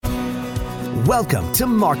Welcome to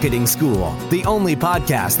Marketing School, the only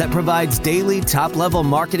podcast that provides daily top-level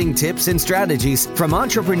marketing tips and strategies from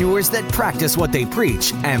entrepreneurs that practice what they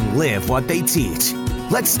preach and live what they teach.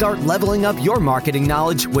 Let's start leveling up your marketing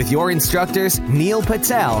knowledge with your instructors, Neil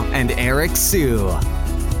Patel and Eric Siu.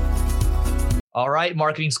 All right,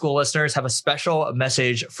 Marketing School listeners, have a special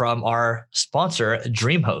message from our sponsor,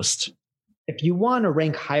 DreamHost. If you want to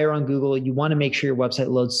rank higher on Google, you want to make sure your website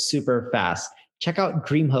loads super fast. Check out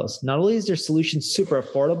DreamHost. Not only is their solution super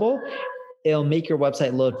affordable, it'll make your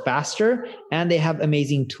website load faster, and they have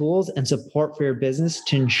amazing tools and support for your business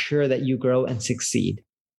to ensure that you grow and succeed.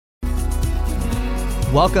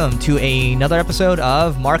 Welcome to another episode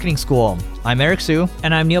of Marketing School. I'm Eric Siu.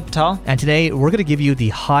 And I'm Neil Patel. And today we're going to give you the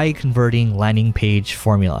high converting landing page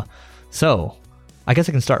formula. So I guess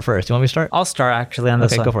I can start first. Do you want me to start? I'll start actually on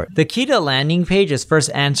this one. Okay, go for it. The key to a landing page is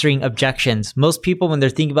first answering objections. Most people, when they're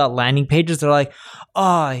thinking about landing pages, they're like,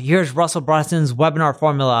 oh, here's Russell Brunson's webinar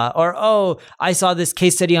formula. Or, oh, I saw this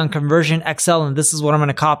case study on Conversion XL and this is what I'm going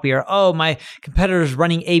to copy. Or, oh, my competitor's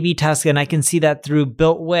running A/B tests and I can see that through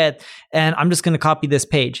Built With and I'm just going to copy this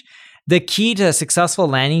page. The key to a successful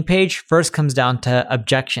landing page first comes down to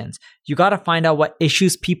objections. You got to find out what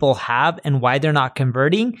issues people have and why they're not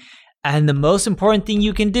converting. And the most important thing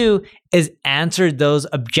you can do is answer those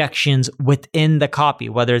objections within the copy,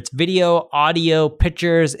 whether it's video, audio,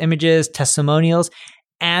 pictures, images, testimonials.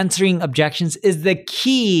 Answering objections is the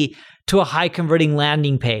key to a high converting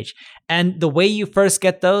landing page. And the way you first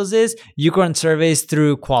get those is you run surveys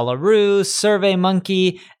through Qualaroo,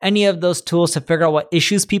 SurveyMonkey, any of those tools to figure out what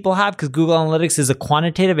issues people have, because Google Analytics is a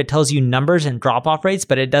quantitative. It tells you numbers and drop-off rates,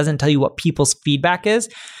 but it doesn't tell you what people's feedback is.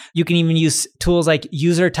 You can even use tools like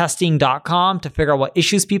usertesting.com to figure out what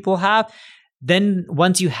issues people have. Then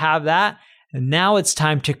once you have that, now it's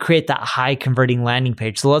time to create that high converting landing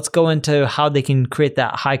page. So let's go into how they can create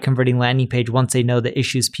that high converting landing page once they know the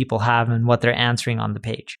issues people have and what they're answering on the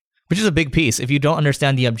page. Which is a big piece. If you don't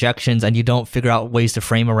understand the objections and you don't figure out ways to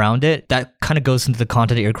frame around it, that kind of goes into the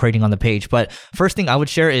content that you're creating on the page. But first thing I would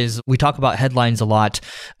share is we talk about headlines a lot.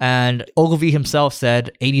 And Ogilvy himself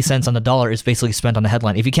said 80 cents on the dollar is basically spent on the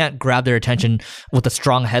headline. If you can't grab their attention with a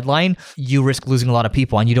strong headline, you risk losing a lot of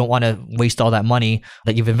people. And you don't want to waste all that money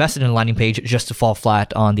that you've invested in a landing page just to fall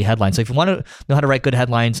flat on the headline. So if you want to know how to write good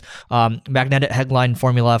headlines, magnetic headline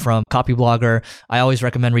formula from Copyblogger, I always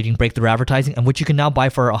recommend reading Breakthrough Advertising, and which you can now buy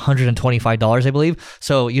for $125, I believe.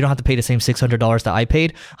 So you don't have to pay the same $600 that I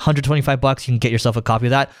paid. $125, you can get yourself a copy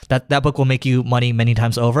of that. That book will make you money many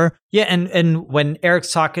times over. Yeah, and when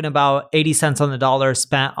Eric's talking about 80 cents on the dollar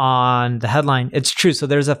spent on the headline, it's true. So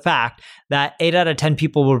there's a fact that 8 out of 10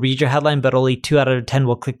 people will read your headline, but only 2 out of 10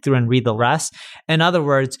 will click through and read the rest. In other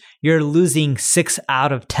words, you're losing 6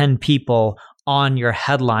 out of 10 people on your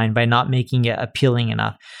headline by not making it appealing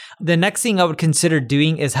enough. The next thing I would consider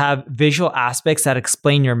doing is have visual aspects that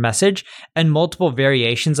explain your message and multiple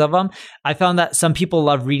variations of them. I found that some people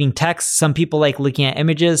love reading text, some people like looking at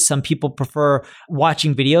images, some people prefer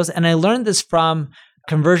watching videos. And I learned this from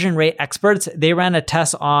conversion rate experts. They ran a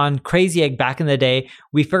test on Crazy Egg back in the day.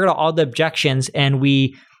 We figured out all the objections and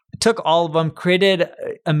we took all of them, created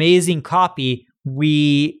amazing copy.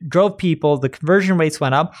 We drove people, the conversion rates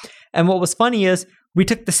went up. And what was funny is we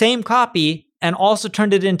took the same copy and also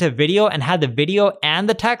turned it into video and had the video and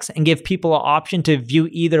the text and give people an option to view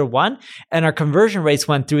either one. And our conversion rates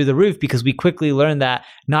went through the roof because we quickly learned that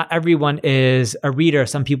not everyone is a reader.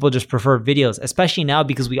 Some people just prefer videos, especially now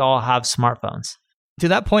because we all have smartphones. To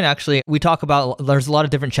that point, actually, we talk about there's a lot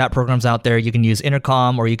of different chat programs out there. You can use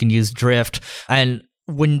Intercom or you can use Drift. And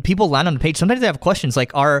when people land on the page, sometimes they have questions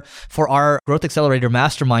like for our Growth Accelerator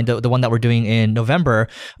Mastermind, the one that we're doing in November,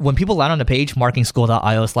 when people land on the page,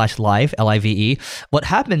 marketingschool.io/live, LIVE, what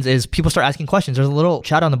happens is people start asking questions. There's a little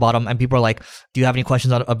chat on the bottom and people are like, do you have any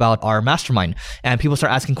questions about our mastermind? And people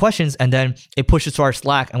start asking questions and then it pushes to our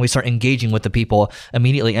Slack and we start engaging with the people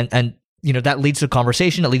immediately. And you know, that leads to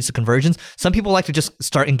conversation, it leads to conversions. Some people like to just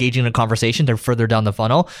start engaging in a conversation. They're further down the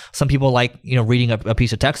funnel. Some people like, you know, reading a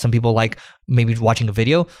piece of text. Some people like maybe watching a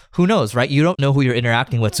video. Who knows, right? You don't know who you're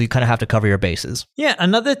interacting with, so you kind of have to cover your bases. Yeah,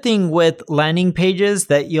 another thing with landing pages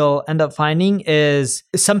that you'll end up finding is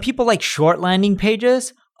some people like short landing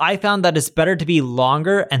pages. I found that it's better to be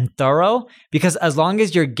longer and thorough because as long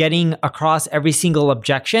as you're getting across every single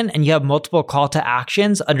objection and you have multiple call to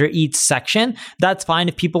actions under each section, that's fine.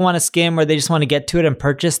 If people want to skim or they just want to get to it and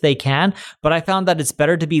purchase, they can. But I found that it's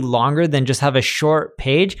better to be longer than just have a short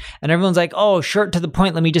page. And everyone's like, oh, short to the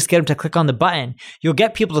point. Let me just get them to click on the button. You'll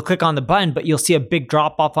get people to click on the button, but you'll see a big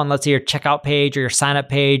drop off on, let's say, your checkout page or your sign up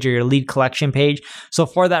page or your lead collection page. So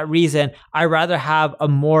for that reason, I rather have a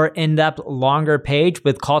more in-depth, longer page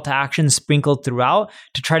with call call to action sprinkled throughout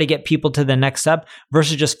to try to get people to the next step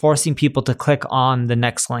versus just forcing people to click on the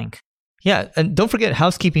next link. Yeah, and don't forget,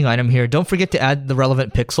 housekeeping item here. Don't forget to add the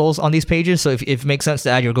relevant pixels on these pages. So if it makes sense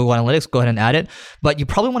to add your Google Analytics, go ahead and add it. But you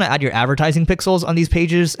probably want to add your advertising pixels on these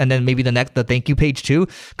pages, and then maybe the thank you page too,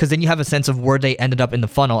 because then you have a sense of where they ended up in the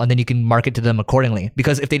funnel, and then you can market to them accordingly.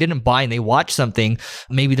 Because if they didn't buy and they watch something,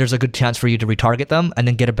 maybe there's a good chance for you to retarget them and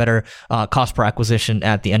then get a better cost per acquisition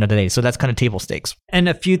at the end of the day. So that's kind of table stakes. And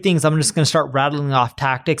a few things, I'm just going to start rattling off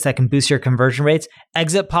tactics that can boost your conversion rates.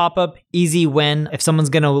 Exit pop-up, easy win. If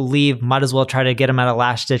someone's going to leave, might as well try to get them at a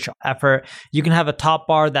last-ditch effort. You can have a top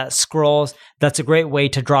bar that scrolls. That's a great way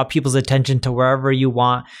to draw people's attention to wherever you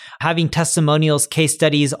want. Having testimonials, case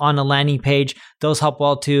studies on a landing page, those help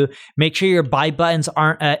well too. Make sure your buy buttons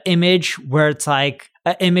aren't an image where it's like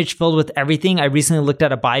an image filled with everything. I recently looked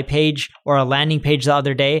at a buy page or a landing page the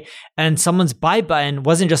other day, and someone's buy button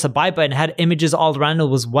wasn't just a buy button, it had images all around. It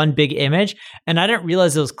was one big image, and I didn't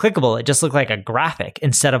realize it was clickable. It just looked like a graphic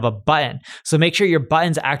instead of a button. So make sure your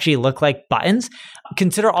buttons actually look like buttons.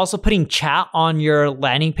 Consider also putting chat on your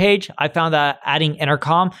landing page. I found that adding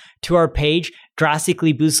intercom to our page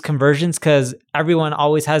drastically boosts conversions because everyone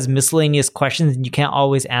always has miscellaneous questions and you can't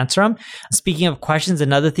always answer them. Speaking of questions,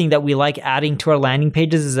 another thing that we like adding to our landing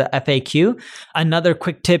pages is a FAQ. Another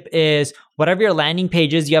quick tip is whatever your landing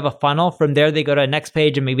page is, you have a funnel. From there, they go to a next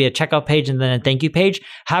page and maybe a checkout page and then a thank you page.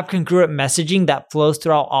 Have congruent messaging that flows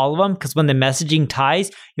throughout all of them, because when the messaging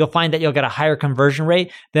ties, you'll find that you'll get a higher conversion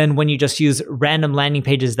rate than when you just use random landing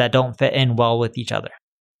pages that don't fit in well with each other.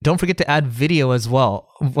 Don't forget to add video as well.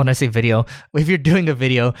 When I say video, if you're doing a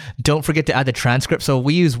video, don't forget to add the transcript. So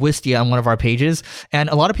we use Wistia on one of our pages, and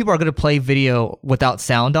a lot of people are going to play video without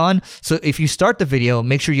sound on. So if you start the video,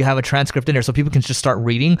 make sure you have a transcript in there so people can just start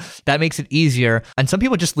reading. That makes it easier. And some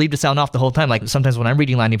people just leave the sound off the whole time. Like sometimes when I'm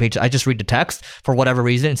reading landing pages, I just read the text for whatever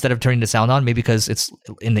reason instead of turning the sound on, maybe because it's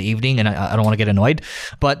in the evening and I don't want to get annoyed.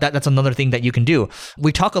 But that's another thing that you can do.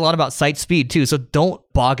 We talk a lot about site speed too. So don't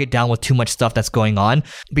bog it down with too much stuff that's going on,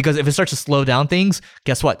 because if it starts to slow down things,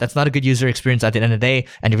 guess what? That's not a good user experience at the end of the day.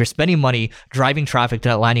 And if you're spending money driving traffic to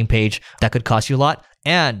that landing page, that could cost you a lot.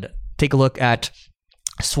 And take a look at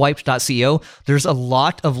swiped.co. There's a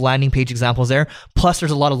lot of landing page examples there. Plus,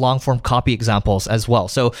 there's a lot of long form copy examples as well.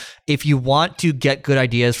 So if you want to get good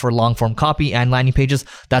ideas for long form copy and landing pages,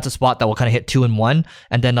 that's a spot that will kind of hit 2 in 1.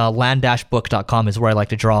 And then land-book.com is where I like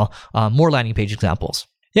to draw more landing page examples.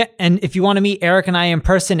 Yeah, and if you want to meet Eric and I in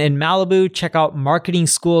person in Malibu, check out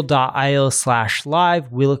marketingschool.io/live.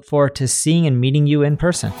 We look forward to seeing and meeting you in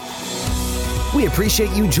person. We appreciate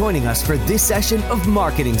you joining us for this session of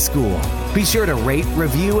Marketing School. Be sure to rate,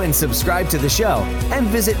 review, and subscribe to the show, and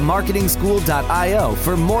visit marketingschool.io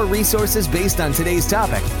for more resources based on today's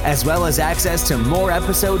topic, as well as access to more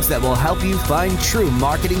episodes that will help you find true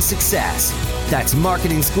marketing success. That's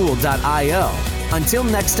marketingschool.io. Until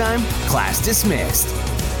next time, class dismissed.